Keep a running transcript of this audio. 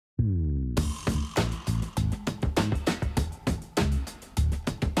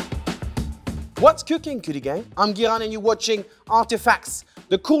What's cooking, Cutie Gang? I'm Ngiraan and you're watching Artifacts,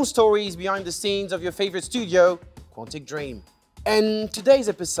 the cool stories behind the scenes of your favorite studio, Quantic Dream. And today's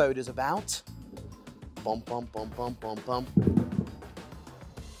episode is about...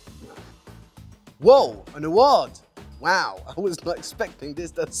 Whoa, an award! Wow, I was not expecting this.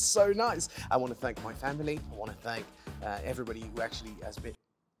 That's so nice. I want to thank my family. I want to thank everybody who actually has been...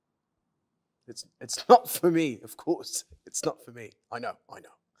 It's not for me, of course. It's not for me. I know.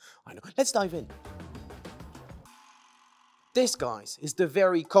 Let's dive in. This, guys, is the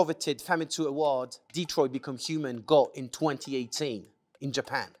very coveted Famitsu Award Detroit Become Human got in 2018 in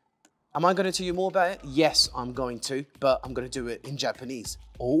Japan. Am I going to tell you more about it? Yes, I'm going to, but I'm going to do it in Japanese.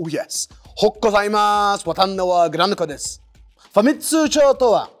 Oh yes. Hokkuzaimasu, watanno wa Ngiraan desu. Famitsu賞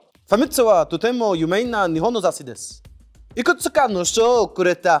とは、ファミツはとても有名な日本の雑誌です。いくつかの賞をく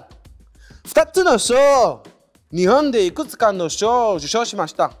れた。2つの賞。日本でいくつかの賞を受賞しま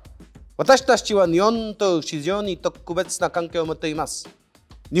した。私たちは日本と非常に特別な関係を持っています。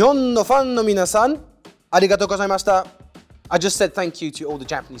日本のファンの皆さん、ありがとうございました。I just said thank you to all the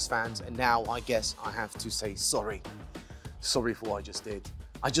Japanese fans, and now I guess I have to say sorry. Sorry for what I just did.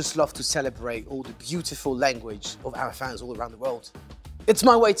 I just love to celebrate all the beautiful language of our fans all around the world. It's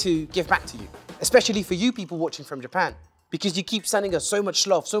my way to give back to you, especially for you people watching from Japan, because you keep sending us so much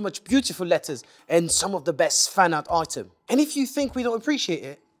love, so much beautiful letters, and some of the best fan art item. And if you think we don't appreciate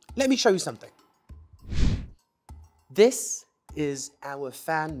it, let me show you something. This is our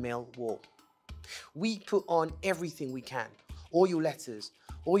fan mail wall. We put on everything we can. All your letters,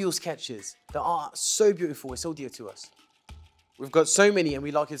 all your sketches that are so beautiful, it's so dear to us. We've got so many and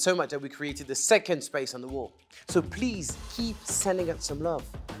we like it so much that we created the second space on the wall. So please keep sending us some love.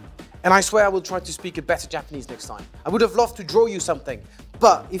 And I swear I will try to speak a better Japanese next time. I would have loved to draw you something,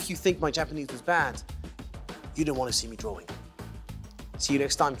 but if you think my Japanese was bad, you don't want to see me drawing. See you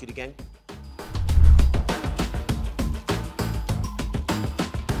next time, Cutie Gang.